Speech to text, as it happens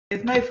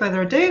With no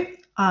further ado,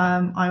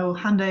 I will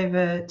hand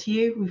over to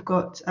you. We've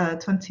got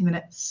 20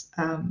 minutes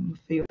for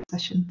your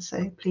session,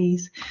 so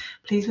please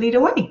lead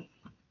away.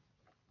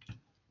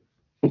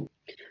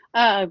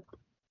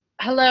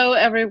 Hello,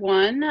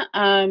 everyone.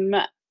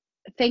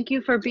 Thank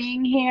you for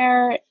being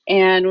here,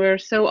 and we're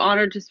so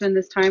honored to spend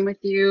this time with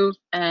you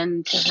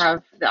and to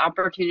have the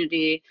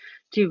opportunity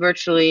to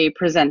virtually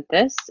present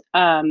this.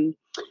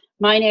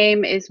 My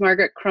name is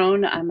Margaret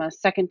Crone. I'm a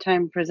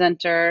second-time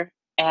presenter,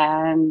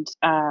 and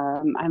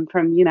I'm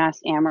from UMass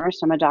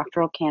Amherst. I'm a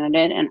doctoral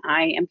candidate, and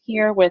I am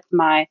here with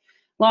my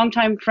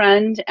longtime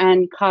friend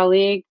and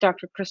colleague,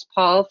 Dr. Chris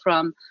Paul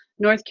from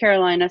North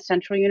Carolina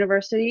Central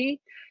University.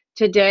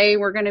 Today,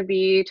 we're going to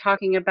be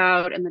talking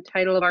about, and the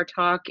title of our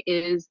talk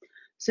is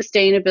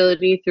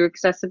Sustainability Through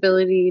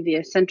Accessibility, the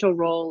Essential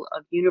Role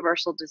of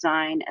Universal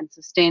Design and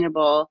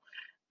Sustainable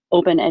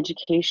Open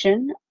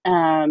Education.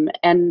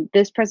 And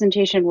this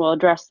presentation will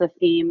address the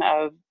theme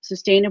of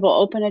sustainable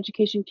open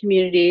education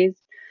communities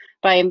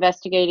by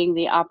investigating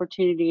the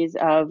opportunities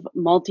of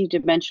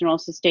multidimensional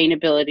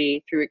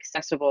sustainability through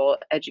accessible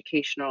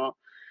educational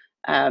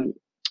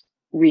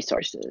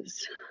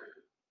resources.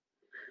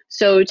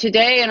 So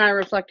today in our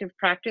reflective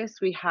practice,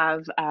 we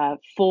have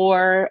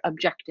 4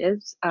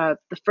 objectives.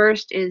 The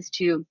first is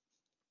to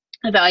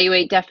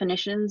evaluate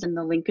definitions and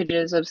the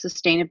linkages of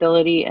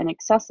sustainability and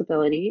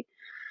accessibility,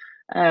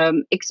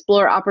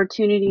 explore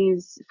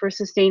opportunities for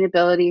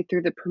sustainability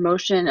through the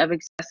promotion of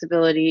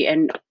accessibility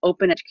and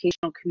open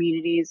educational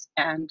communities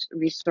and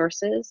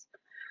resources,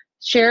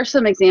 share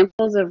some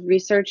examples of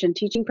research and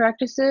teaching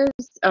practices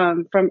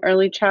from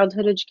early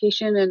childhood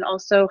education and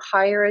also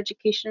higher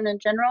education in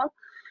general,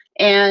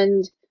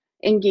 and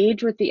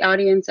engage with the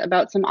audience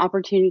about some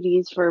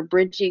opportunities for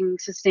bridging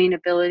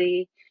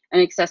sustainability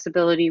and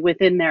accessibility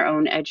within their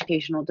own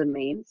educational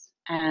domains.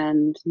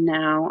 And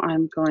now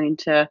I'm going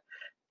to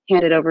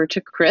hand it over to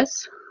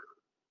Chris.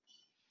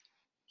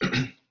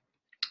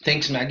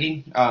 Thanks,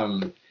 Maggie.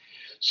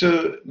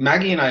 So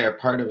Maggie and I are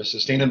part of a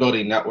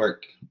sustainability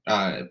network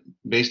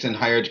based in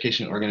higher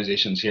education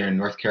organizations here in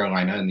North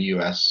Carolina in the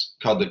US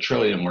called the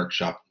Trillium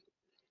Workshop.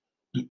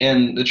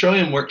 And the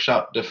Trillium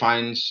Workshop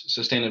defines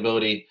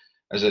sustainability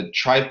as a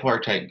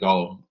tripartite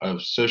goal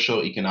of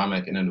social,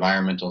 economic, and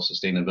environmental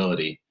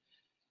sustainability.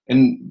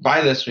 And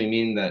by this, we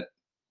mean that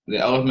the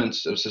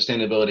elements of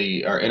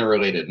sustainability are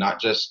interrelated, not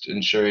just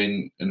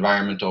ensuring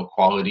environmental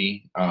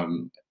quality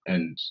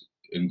and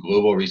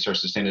global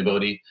resource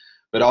sustainability,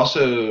 but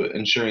also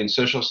ensuring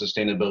social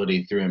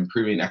sustainability through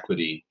improving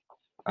equity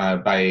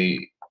by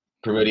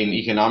promoting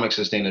economic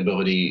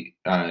sustainability,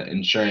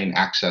 ensuring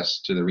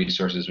access to the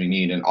resources we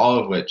need, and all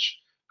of which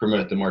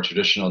promote the more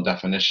traditional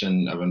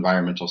definition of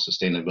environmental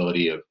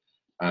sustainability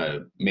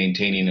of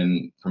maintaining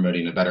and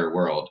promoting a better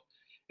world.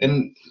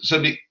 And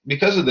so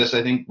because of this,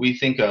 I think we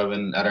think of,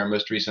 and at our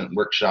most recent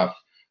workshop,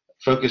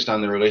 focused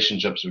on the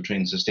relationships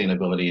between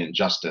sustainability and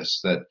justice,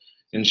 that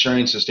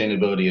ensuring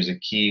sustainability is a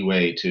key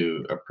way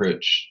to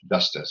approach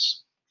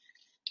justice.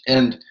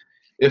 And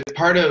if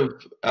part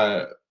of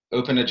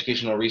open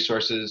educational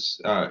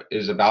resources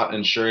is about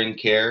ensuring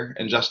care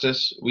and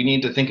justice, we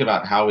need to think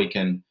about how we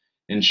can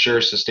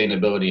ensure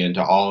sustainability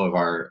into all of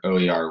our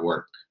OER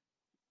work.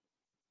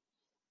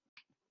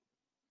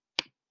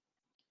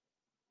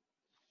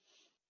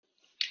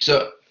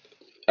 So,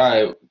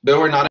 though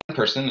we're not in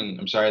person, and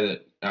I'm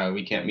sorry that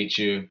we can't meet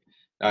you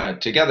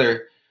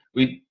together,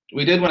 we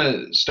did want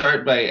to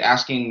start by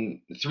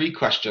asking 3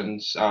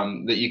 questions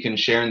that you can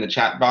share in the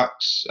chat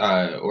box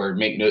or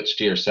make notes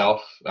to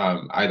yourself,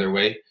 either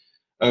way,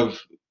 of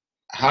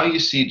how you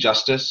see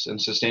justice and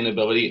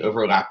sustainability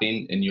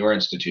overlapping in your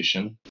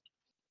institution,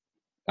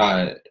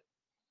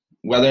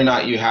 whether or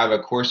not you have a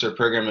course or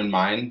program in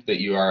mind that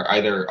you are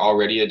either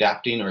already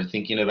adapting or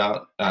thinking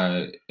about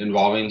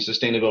involving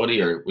sustainability,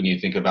 or when you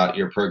think about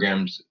your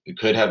programs, it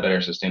could have better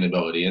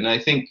sustainability. And I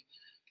think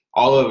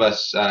all of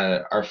us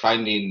are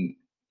finding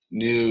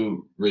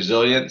new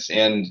resilience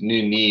and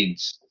new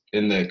needs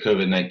in the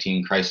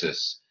COVID-19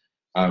 crisis.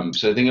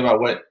 So think about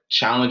what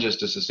challenges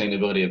to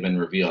sustainability have been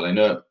revealed. I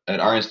know at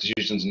our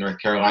institutions in North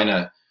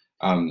Carolina,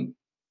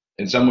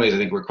 in some ways, I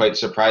think we're quite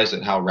surprised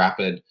at how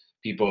rapid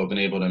people have been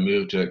able to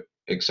move to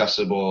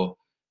accessible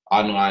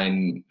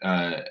online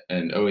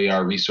and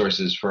OER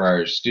resources for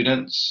our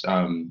students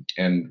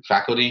and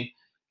faculty.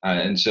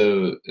 And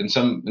so in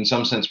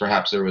some sense,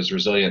 perhaps there was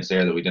resilience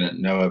there that we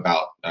didn't know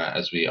about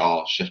as we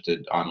all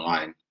shifted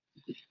online.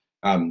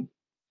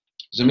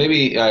 So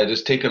maybe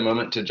just take a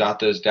moment to jot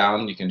those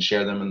down. You can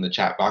share them in the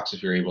chat box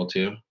if you're able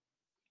to.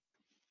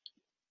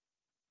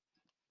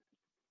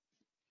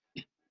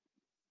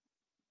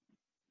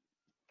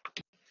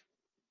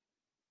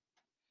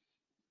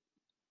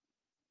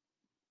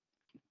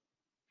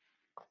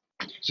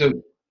 So,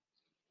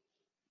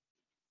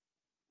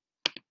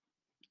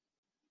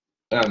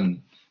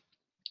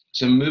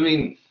 so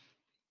moving,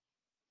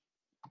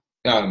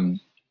 I'll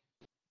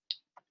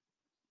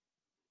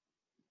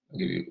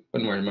give you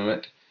one more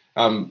moment.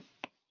 And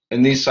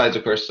these slides,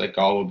 of course, like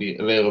all, will be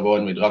available,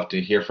 and we'd love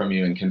to hear from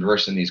you and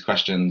converse in these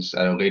questions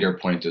at a later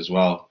point as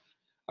well.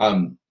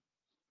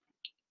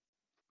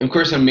 Of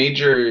course, a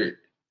major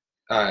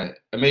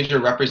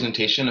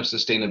representation of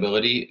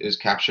sustainability is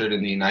captured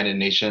in the United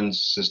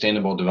Nations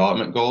Sustainable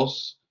Development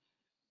Goals.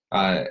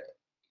 Uh,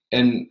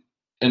 and,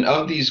 and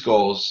of these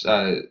goals,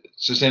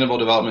 Sustainable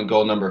Development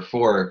Goal number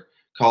 4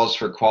 calls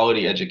for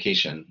quality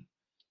education,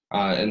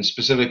 and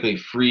specifically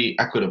free,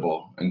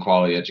 equitable, and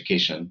quality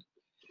education.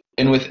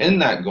 And within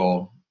that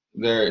goal,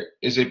 there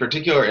is a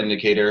particular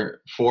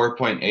indicator,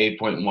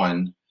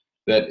 4.A.1,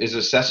 that is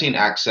assessing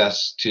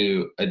access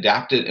to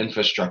adapted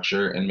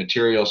infrastructure and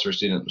materials for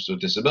students with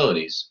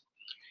disabilities.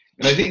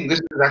 And I think this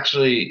is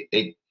actually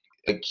a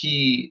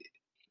key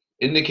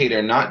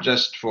indicator, not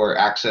just for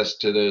access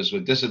to those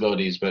with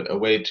disabilities, but a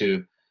way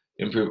to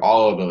improve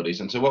all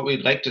abilities. And so what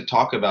we'd like to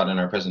talk about in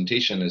our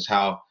presentation is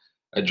how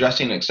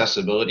addressing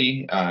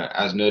accessibility,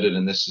 as noted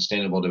in this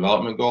Sustainable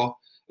Development Goal,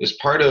 is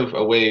part of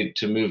a way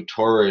to move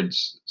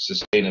towards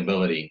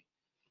sustainability.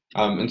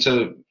 And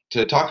so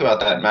to talk about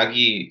that,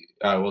 Maggie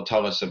will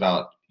tell us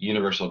about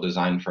universal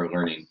design for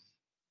learning.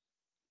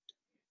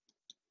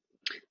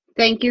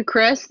 Thank you,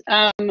 Chris.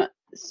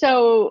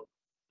 So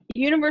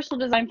Universal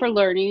Design for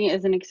Learning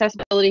is an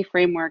accessibility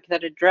framework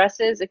that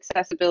addresses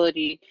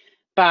accessibility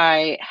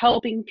by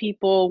helping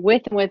people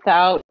with and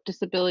without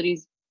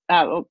disabilities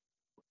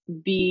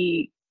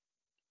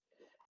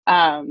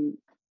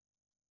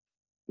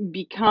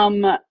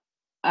become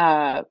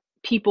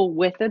people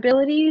with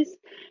abilities,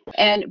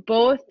 and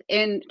both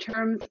in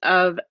terms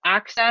of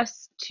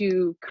access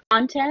to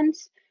content,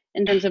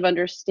 in terms of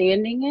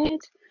understanding it,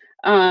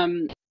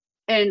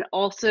 and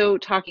also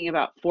talking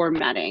about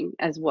formatting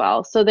as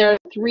well. So there are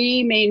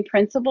 3 main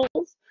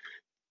principles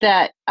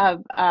that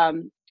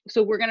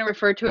so we're going to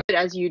refer to it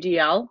as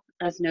UDL,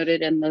 as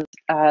noted in the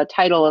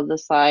title of the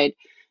slide,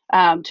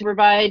 to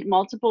provide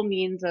multiple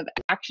means of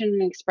action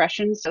and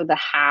expression. So the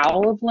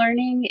how of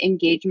learning,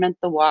 engagement,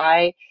 the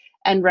why,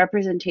 and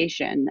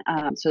representation,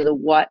 so the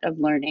what of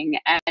learning.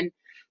 And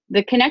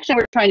the connection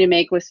we're trying to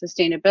make with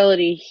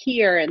sustainability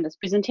here in this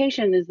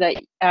presentation is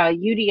that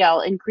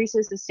UDL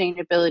increases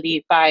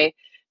sustainability by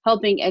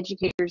helping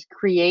educators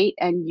create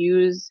and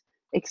use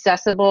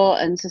accessible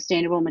and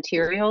sustainable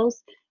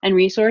materials and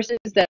resources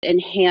that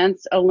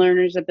enhance a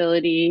learner's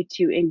ability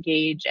to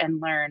engage and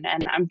learn.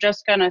 And I'm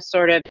just going to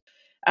sort of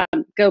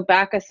go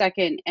back a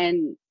second,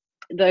 and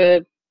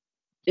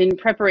in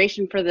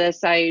preparation for this,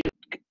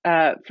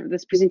 for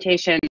this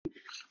presentation,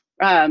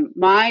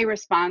 my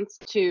response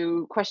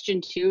to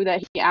question 2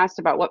 that he asked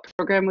about what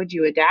program would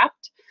you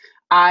adapt,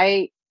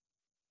 I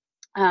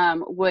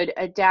would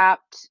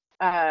adapt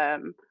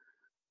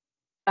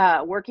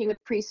working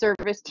with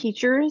pre-service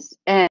teachers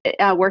and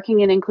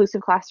working in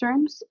inclusive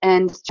classrooms,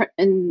 and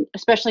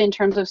especially in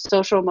terms of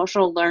social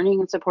emotional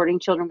learning and supporting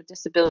children with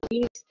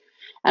disabilities.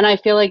 And I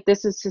feel like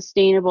this is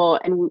sustainable,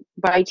 and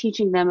by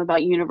teaching them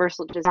about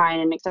universal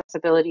design and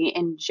accessibility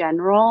in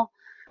general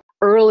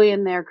early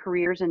in their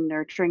careers and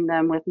nurturing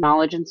them with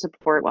knowledge and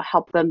support will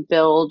help them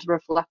build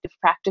reflective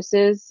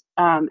practices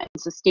and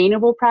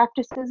sustainable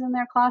practices in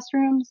their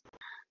classrooms.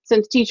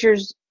 Since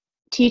teachers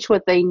teach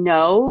what they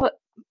know,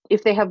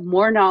 if they have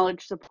more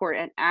knowledge, support,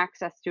 and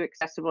access to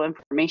accessible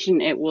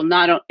information, it will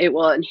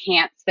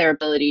enhance their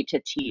ability to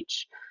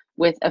teach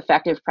with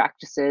effective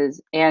practices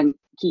and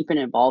keep an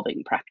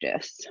evolving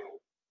practice.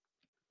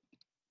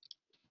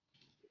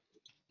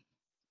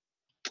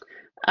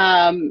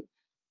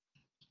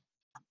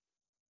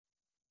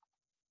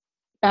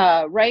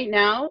 Right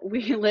now,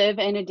 we live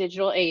in a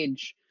digital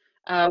age.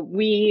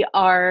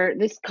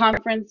 This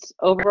conference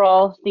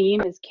overall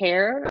theme is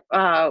care,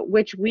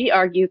 which we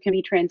argue can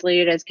be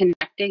translated as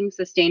connecting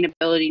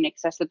sustainability and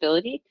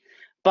accessibility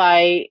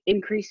by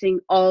increasing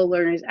all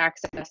learners'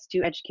 access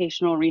to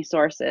educational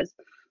resources,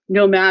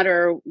 no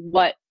matter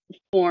what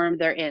form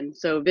they're in.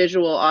 So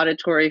visual,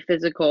 auditory,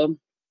 physical,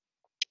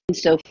 and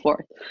so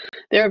forth.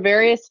 There are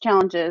various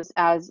challenges,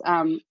 as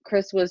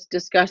Chris was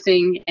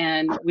discussing,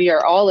 and we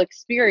are all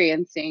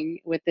experiencing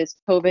with this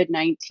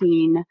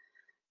COVID-19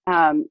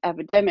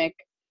 epidemic,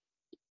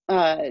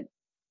 that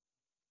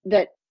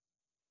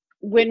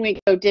when we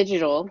go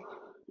digital,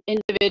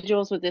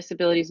 individuals with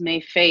disabilities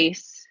may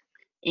face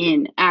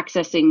in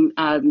accessing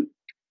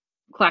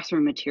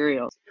classroom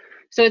materials.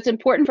 So it's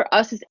important for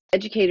us as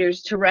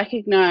educators to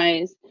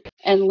recognize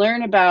and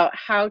learn about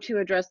how to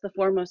address the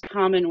 4 most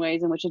common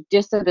ways in which a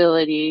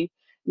disability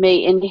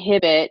may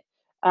inhibit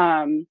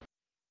a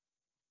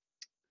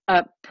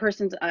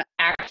person's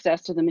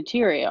access to the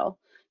material.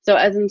 So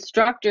as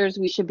instructors,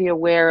 we should be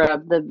aware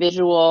of the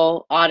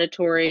visual,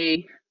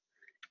 auditory,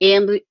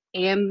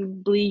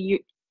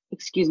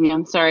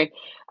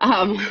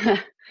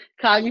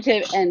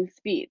 cognitive, and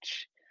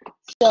speech.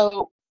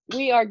 So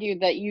we argue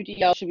that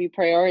UDL should be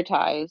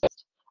prioritized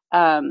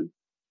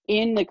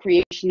in the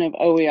creation of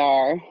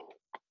OER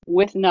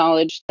with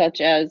knowledge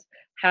such as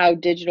how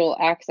digital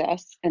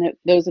access and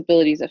those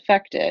abilities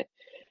affect it,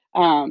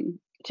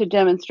 to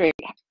demonstrate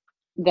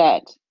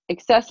that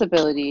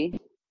accessibility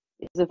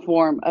is a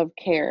form of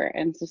care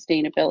and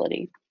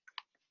sustainability.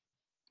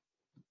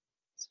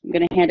 So I'm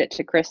going to hand it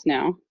to Chris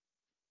now.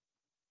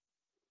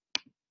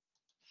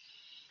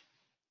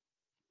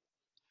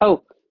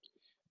 Oh,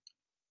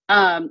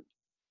 I'm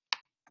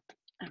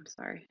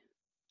sorry.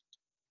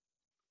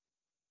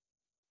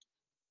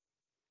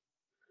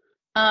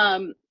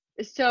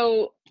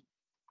 So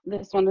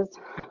this one is,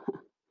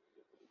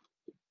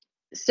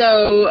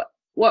 so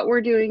what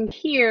we're doing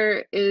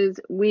here is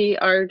we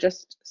are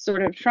just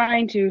sort of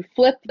trying to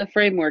flip the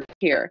framework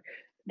here,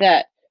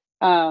 that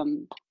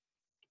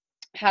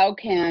how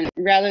can,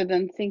 rather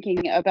than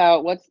thinking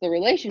about what's the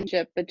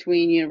relationship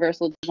between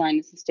universal design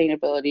and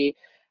sustainability,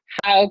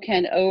 how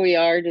can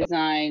OER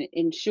design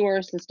ensure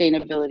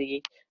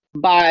sustainability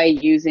by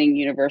using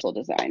universal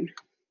design?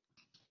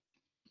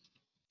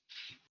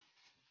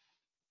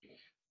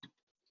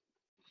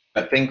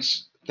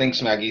 Thanks,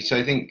 Maggie. So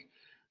I think,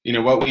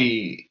 what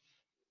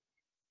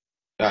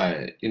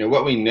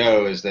what we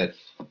know is that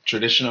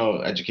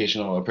traditional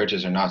educational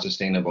approaches are not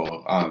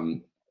sustainable.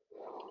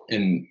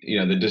 And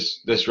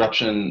the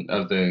disruption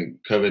of the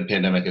COVID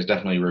pandemic has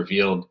definitely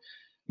revealed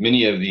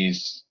many of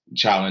these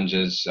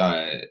challenges.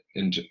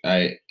 In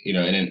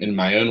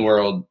my own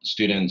world,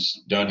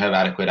 students don't have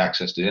adequate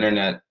access to the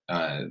internet.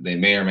 They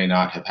may or may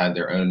not have had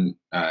their own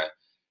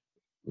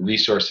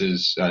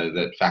resources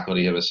that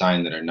faculty have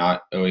assigned that are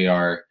not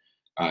OER.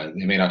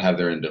 They may not have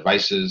their own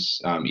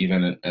devices,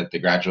 even at the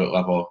graduate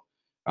level.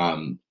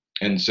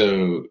 And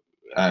so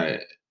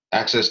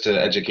access to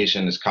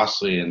education is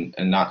costly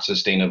and not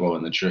sustainable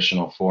in the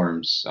traditional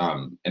forms.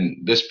 And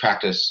this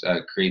practice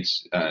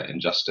creates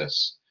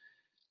injustice.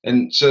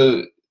 And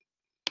so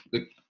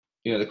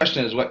the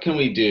question is, what can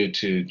we do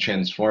to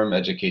transform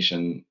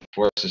education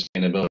for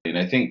sustainability? And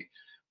I think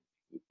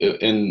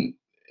in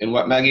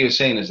what Maggie was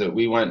saying is that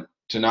we want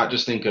to not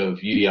just think of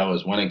UDL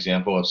as one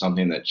example of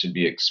something that should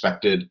be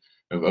expected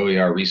of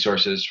OER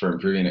resources for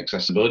improving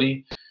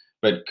accessibility,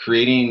 but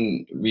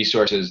creating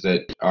resources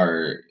that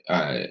are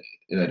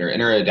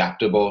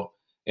interadaptable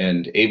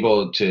and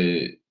able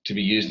to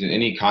be used in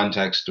any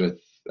context with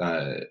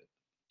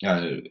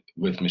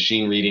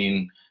machine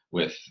reading,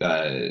 with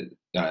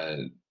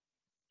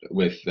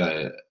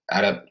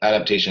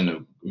adaptation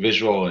of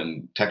visual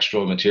and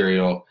textual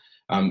material,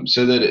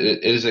 so that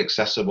it is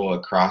accessible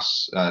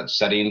across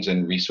settings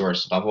and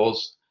resource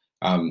levels,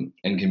 and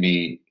can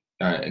be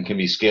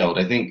scaled.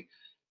 I think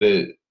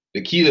the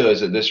key, though,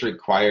 is that this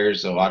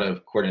requires a lot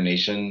of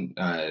coordination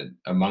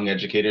among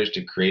educators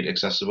to create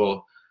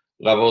accessible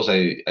levels.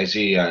 I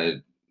see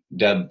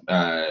Deb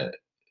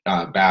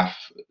Baff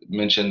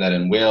mentioned that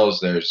in Wales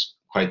there's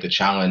quite the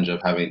challenge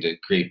of having to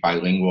create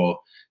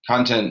bilingual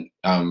content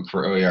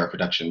for OER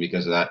production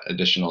because of that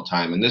additional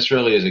time. And this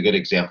really is a good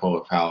example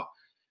of how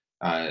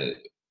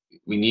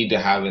we need to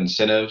have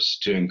incentives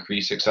to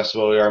increase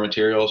accessible OER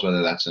materials,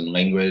 whether that's in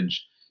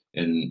language,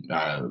 in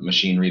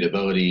machine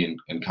readability,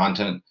 and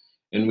content.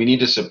 And we need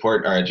to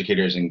support our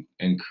educators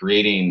in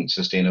creating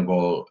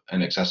sustainable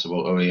and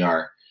accessible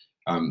OER,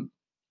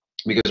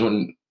 because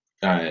when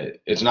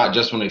it's not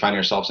just when we find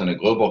ourselves in a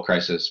global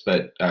crisis,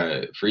 but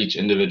for each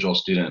individual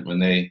student, when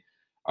they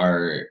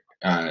are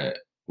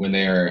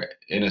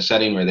in a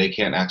setting where they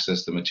can't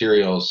access the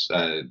materials,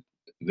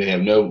 they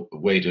have no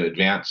way to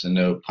advance and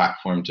no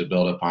platform to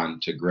build upon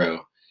to grow.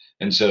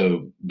 And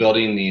so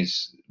building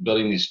these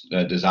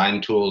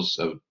design tools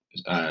of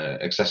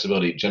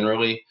accessibility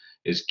generally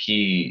is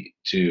key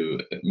to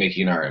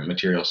making our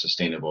materials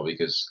sustainable,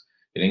 because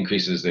it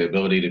increases the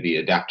ability to be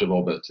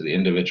adaptable both to the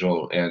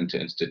individual and to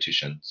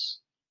institutions.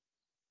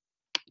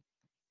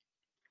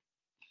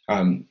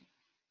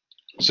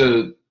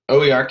 So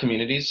OER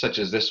communities such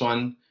as this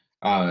one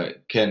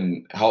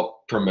can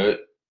help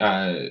promote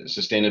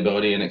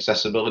sustainability and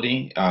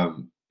accessibility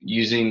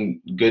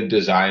using good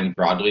design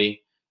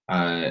broadly,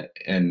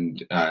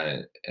 and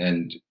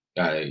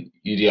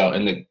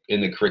UDL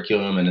in the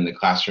curriculum and in the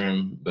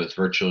classroom, both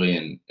virtually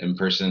and in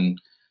person,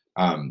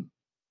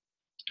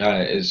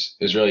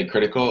 is really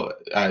critical.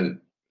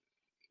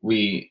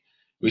 We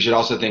should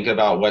also think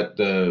about what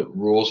the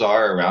rules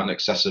are around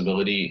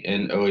accessibility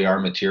in OER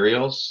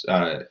materials,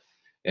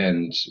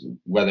 and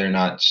whether or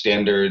not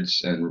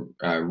standards and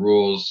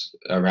rules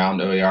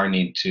around OER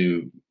need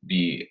to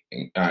be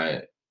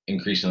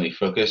increasingly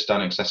focused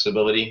on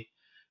accessibility.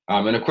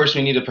 And of course,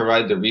 we need to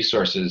provide the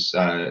resources,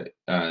 the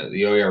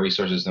OER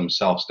resources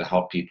themselves, to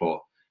help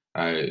people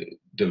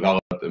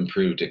develop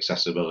improved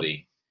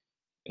accessibility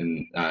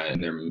in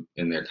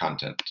their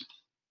content.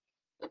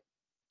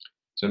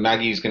 So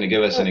Maggie's going to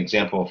give us an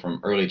example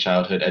from early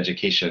childhood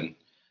education,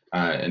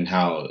 and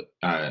how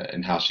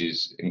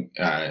she's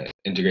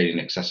integrating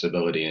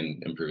accessibility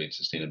and improving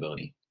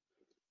sustainability.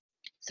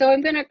 So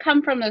I'm going to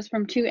come from this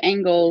from two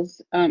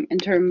angles in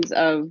terms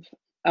of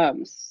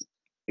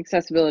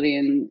accessibility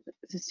and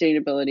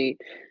sustainability.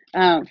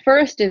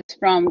 First is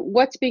from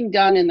what's being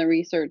done in the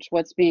research,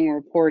 what's being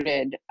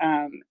reported.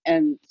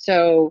 And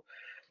so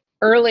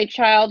early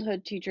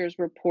childhood teachers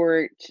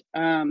report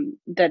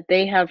that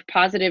they have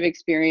positive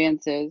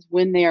experiences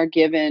when they are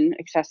given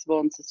accessible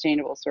and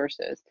sustainable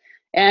sources,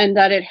 and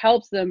that it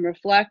helps them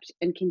reflect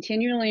and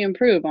continually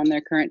improve on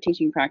their current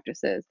teaching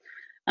practices.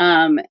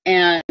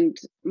 And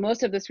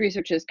most of this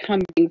research is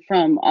coming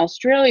from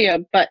Australia,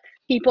 but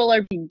people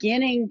are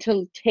beginning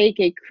to take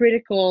a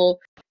critical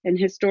and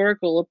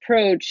historical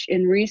approach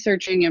in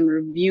researching and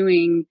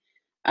reviewing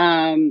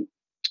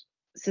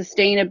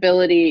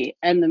sustainability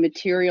and the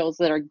materials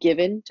that are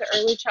given to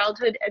early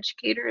childhood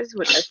educators,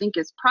 which I think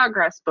is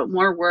progress, but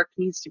more work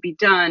needs to be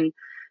done,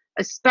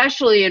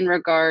 especially in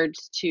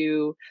regards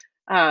to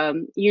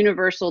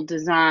universal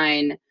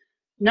design,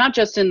 not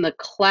just in the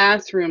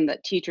classroom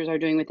that teachers are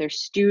doing with their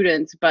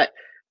students, but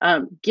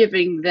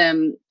giving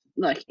them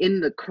like in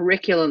the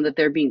curriculum that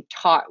they're being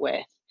taught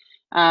with.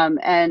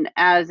 And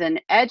as an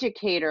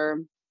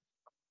educator,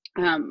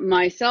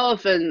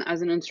 myself and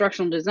as an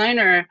instructional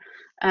designer,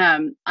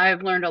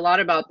 I've learned a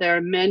lot about there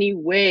are many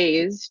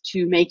ways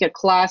to make a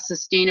class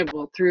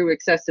sustainable through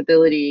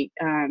accessibility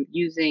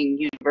using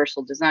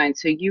universal design.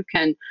 So you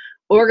can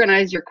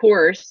organize your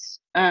course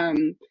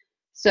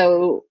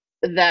so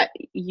that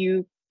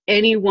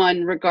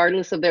anyone,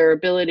 regardless of their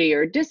ability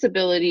or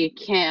disability,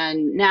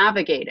 can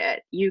navigate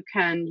it. You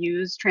can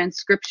use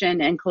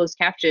transcription and closed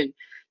caption.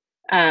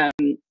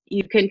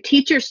 You can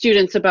teach your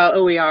students about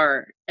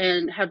OER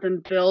and have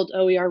them build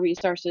OER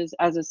resources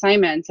as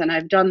assignments. And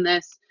I've done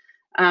this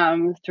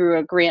through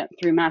a grant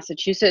through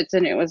Massachusetts,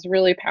 and it was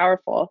really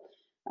powerful,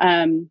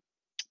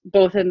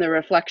 both in the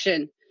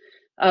reflection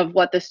of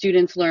what the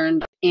students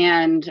learned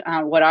and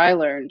what I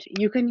learned.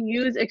 You can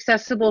use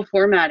accessible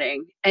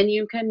formatting, and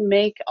you can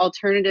make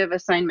alternative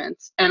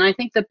assignments. And I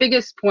think the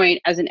biggest point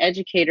as an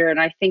educator, and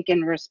I think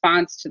in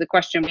response to the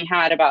question we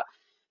had about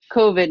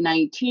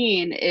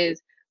COVID-19,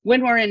 is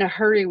when we're in a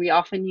hurry, we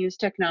often use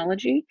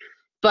technology,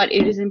 but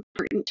it is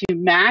important to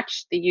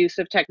match the use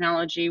of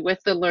technology with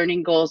the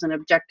learning goals and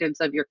objectives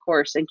of your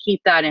course, and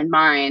keep that in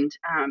mind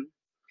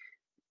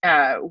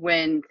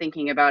when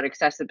thinking about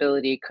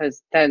accessibility,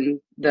 because then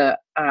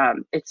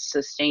it's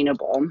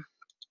sustainable.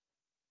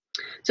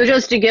 So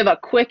just to give a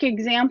quick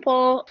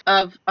example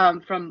of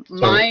from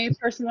my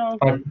personal...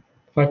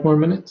 5 more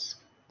minutes.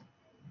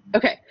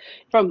 Okay,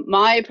 from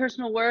my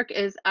personal work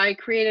is I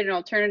created an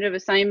alternative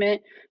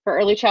assignment for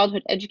early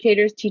childhood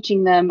educators,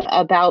 teaching them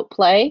about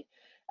play.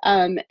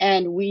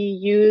 And we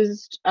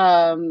used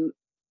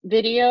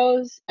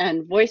videos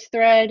and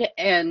VoiceThread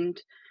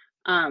and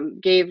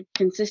gave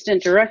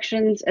consistent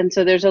directions. And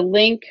so there's a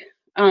link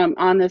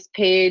on this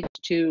page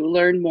to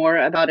learn more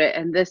about it.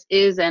 And this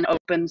is an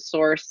open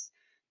source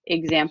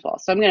example.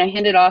 So I'm going to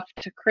hand it off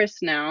to Chris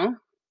now.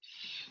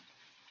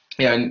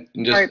 Yeah, and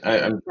just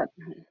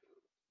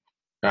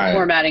I'm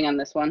formatting on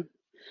this one.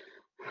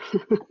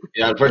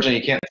 Yeah, unfortunately,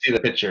 you can't see the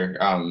picture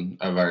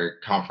of our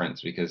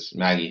conference because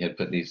Maggie had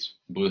put these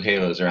blue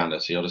halos around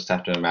us. So you'll just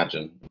have to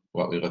imagine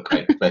what we look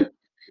like. But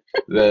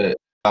the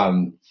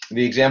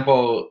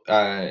example,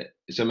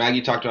 so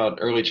Maggie talked about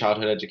early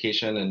childhood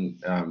education,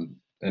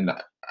 and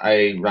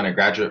I run a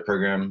graduate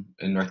program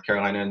in North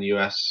Carolina in the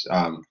U.S.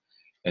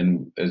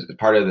 And as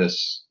part of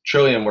this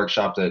Trillium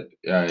workshop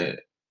that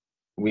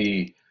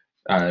we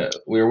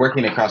were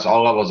working across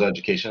all levels of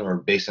education. We're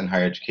based in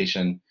higher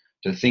education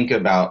to think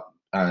about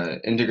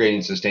integrating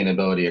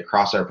sustainability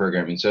across our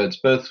programming. So it's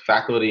both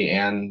faculty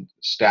and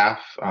staff,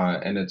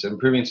 and it's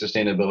improving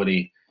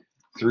sustainability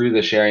through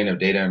the sharing of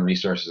data and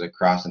resources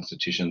across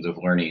institutions of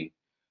learning.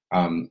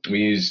 We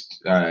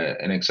used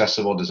an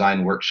accessible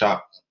design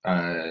workshop,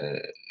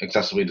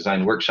 accessibly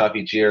designed workshop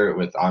each year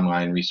with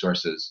online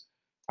resources.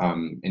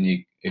 And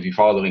if you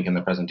follow the link in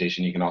the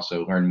presentation, you can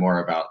also learn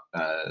more about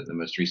the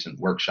most recent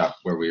workshop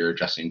where we were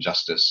addressing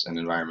justice and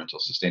environmental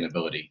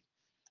sustainability.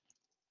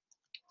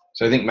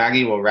 So I think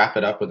Maggie will wrap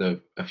it up with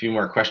a few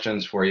more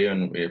questions for you,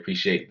 and we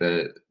appreciate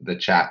the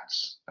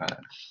chats.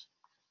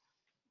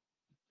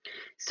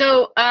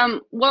 So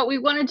what we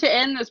wanted to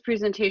end this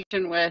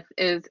presentation with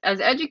is,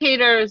 as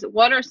educators,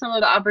 what are some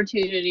of the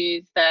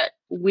opportunities that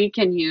we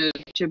can use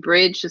to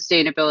bridge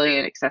sustainability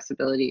and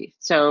accessibility?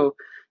 So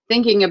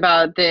thinking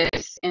about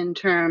this in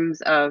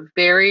terms of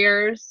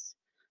barriers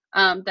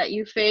that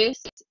you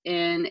face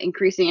in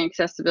increasing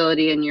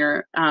accessibility in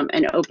your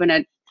and open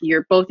at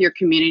both your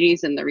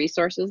communities and the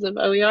resources of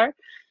OER,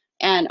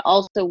 and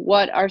also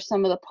what are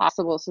some of the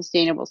possible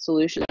sustainable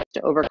solutions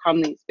to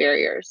overcome these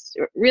barriers.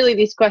 Really,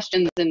 these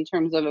questions in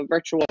terms of a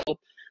virtual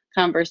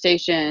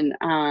conversation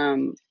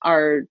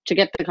are to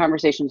get the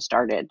conversation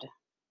started.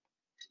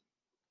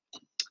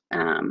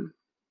 And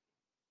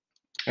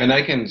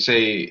I can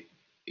say,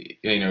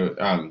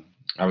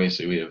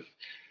 obviously we have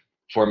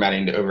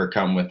formatting to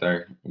overcome with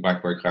our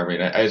Blackboard Collaborate.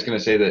 I was going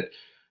to say that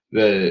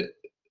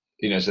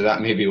so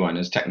that may be one,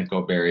 is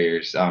technical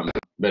barriers.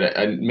 But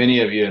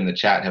many of you in the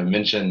chat have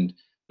mentioned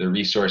the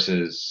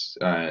resources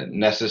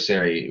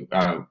necessary,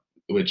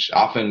 which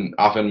often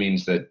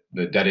means that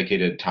the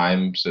dedicated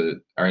time, so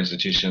that our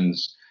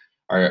institutions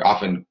are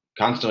often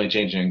constantly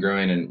changing and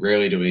growing, and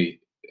rarely do we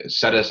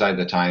set aside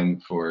the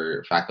time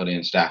for faculty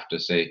and staff to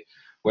say,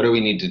 what do we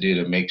need to do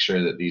to make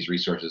sure that these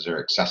resources are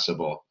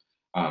accessible?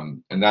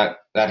 And that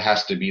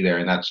has to be there,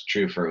 and that's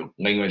true for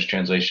language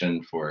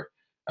translation, for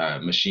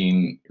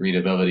machine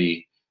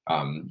readability,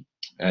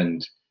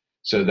 and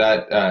so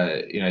that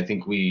I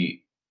think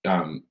we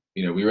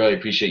we really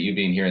appreciate you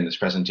being here in this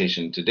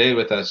presentation today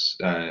with us,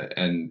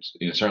 and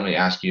certainly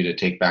ask you to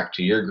take back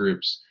to your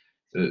groups,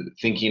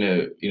 thinking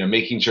of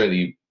making sure that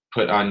you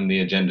put on the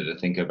agenda to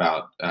think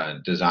about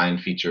design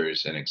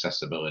features and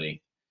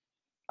accessibility.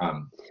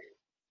 And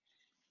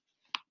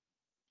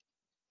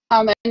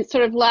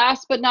sort of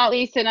last but not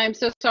least, and I'm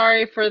so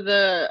sorry for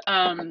the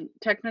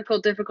technical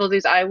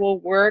difficulties, I will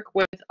work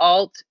with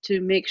Alt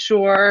to make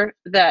sure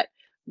that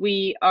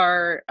we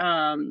are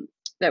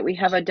that we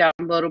have a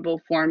downloadable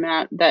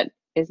format that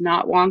is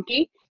not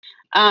wonky.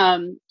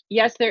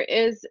 Yes, there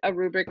is a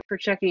rubric for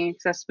checking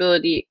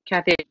accessibility.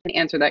 Kathy, I can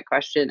answer that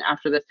question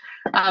after this.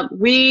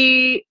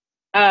 We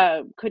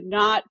could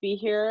not be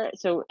here,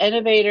 so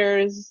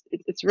innovators,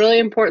 it's really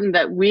important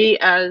that we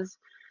as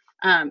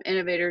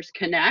innovators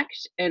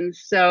connect, and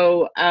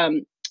so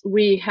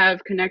we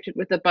have connected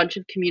with a bunch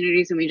of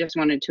communities, and we just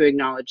wanted to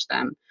acknowledge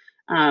them.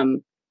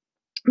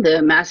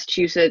 The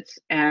Massachusetts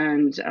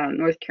and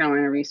North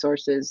Carolina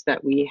resources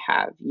that we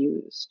have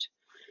used,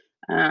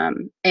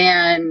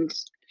 and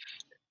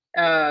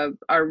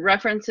our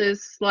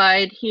references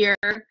slide here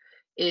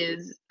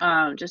is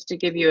just to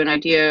give you an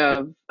idea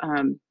of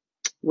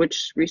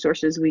which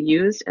resources we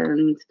used,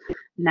 and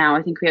now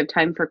I think we have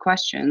time for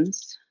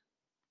questions.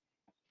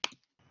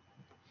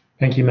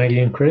 Thank you, Maggie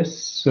and Chris.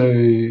 So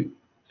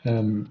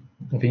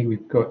I think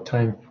we've got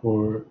time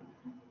for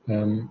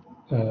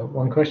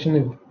one question.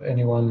 If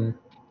anyone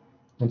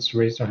wants to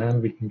raise their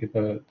hand, we can give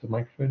the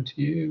microphone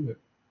to you.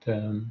 But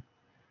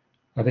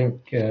I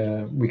think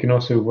we can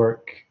also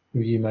work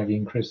with you, Maggie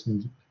and Chris,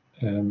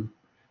 and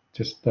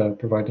just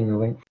providing a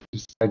link for the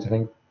slides. I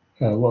think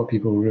a lot of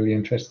people were really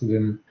interested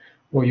in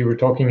what you were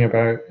talking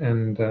about,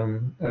 and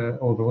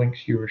all the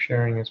links you were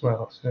sharing as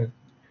well. So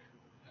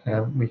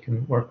we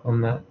can work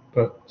on that.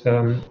 But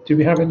do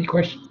we have any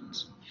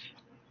questions?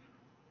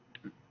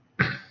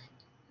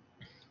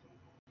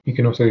 You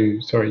can also,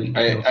 sorry.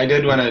 I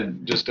did want to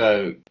just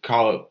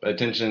call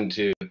attention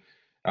to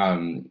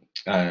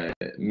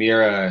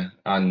Mira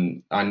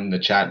on the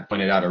chat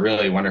pointed out a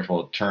really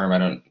wonderful term. I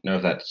don't know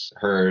if that's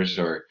hers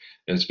or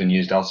it's been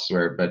used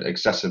elsewhere, but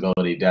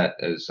accessibility debt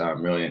is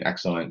really an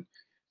excellent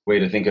way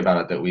to think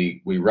about it, that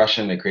we rush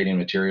into creating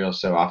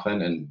materials so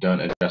often and don't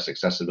address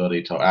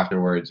accessibility till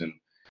afterwards, and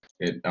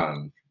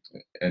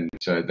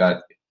so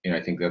that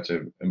I think that's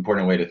an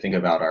important way to think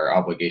about our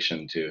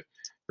obligation to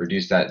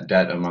reduce that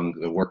debt among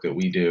the work that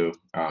we do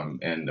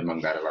and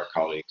among that of our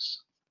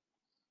colleagues.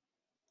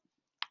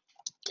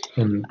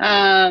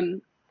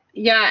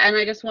 Yeah, and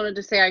I just wanted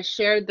to say I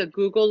shared the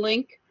Google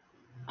link,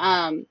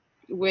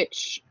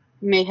 which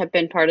may have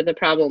been part of the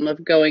problem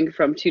of going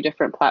from two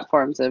different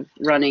platforms of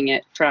running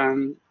it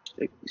from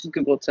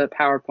Google to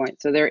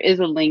PowerPoint. So there is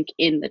a link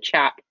in the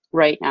chat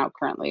right now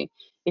currently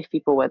if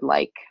people would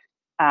like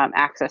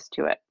access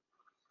to it.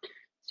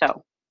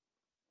 So.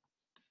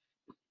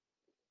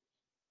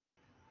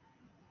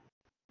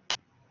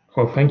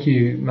 Well, thank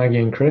you, Maggie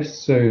and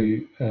Chris. So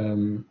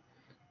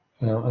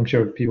I'm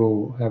sure if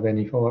people have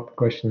any follow-up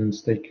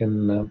questions, they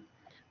can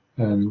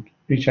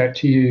reach out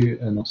to you,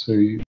 and also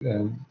you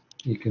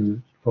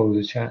can follow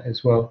the chat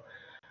as well.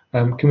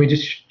 Can we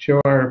just show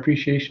our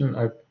appreciation?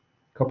 I've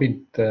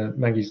copied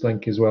Maggie's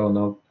link as well, and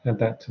I'll add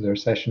that to their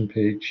session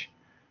page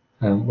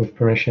with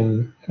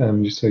permission,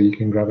 just so you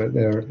can grab it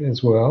there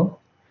as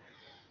well.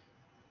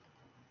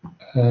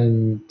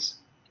 And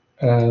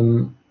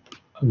I'm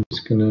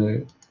just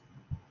going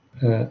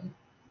to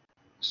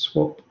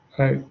swap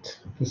out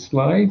the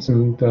slides,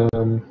 and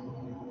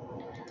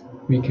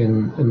we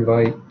can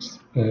invite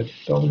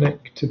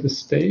Dominic to the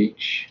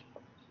stage.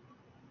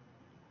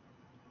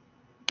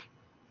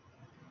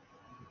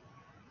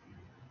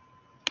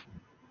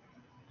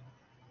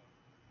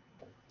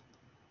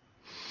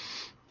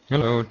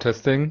 Hello,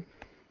 testing.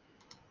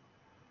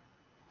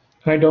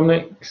 Hi,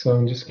 Dominic. So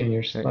I'm just getting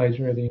your slides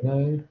ready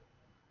now.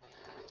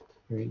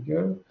 Here we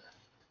go.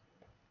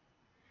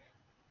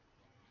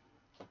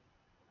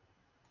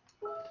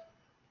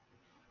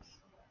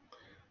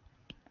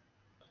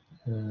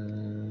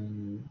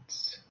 And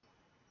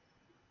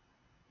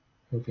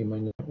hopefully my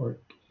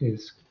network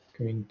is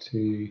going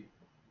to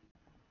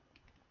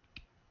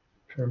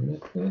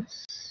permit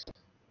this.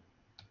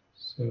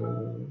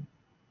 So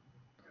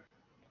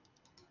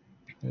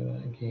try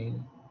that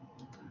again.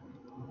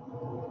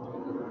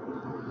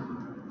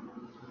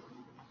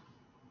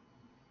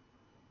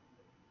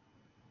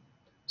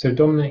 So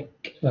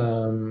Dominic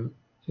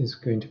is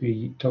going to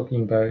be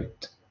talking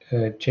about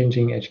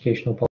changing educational policy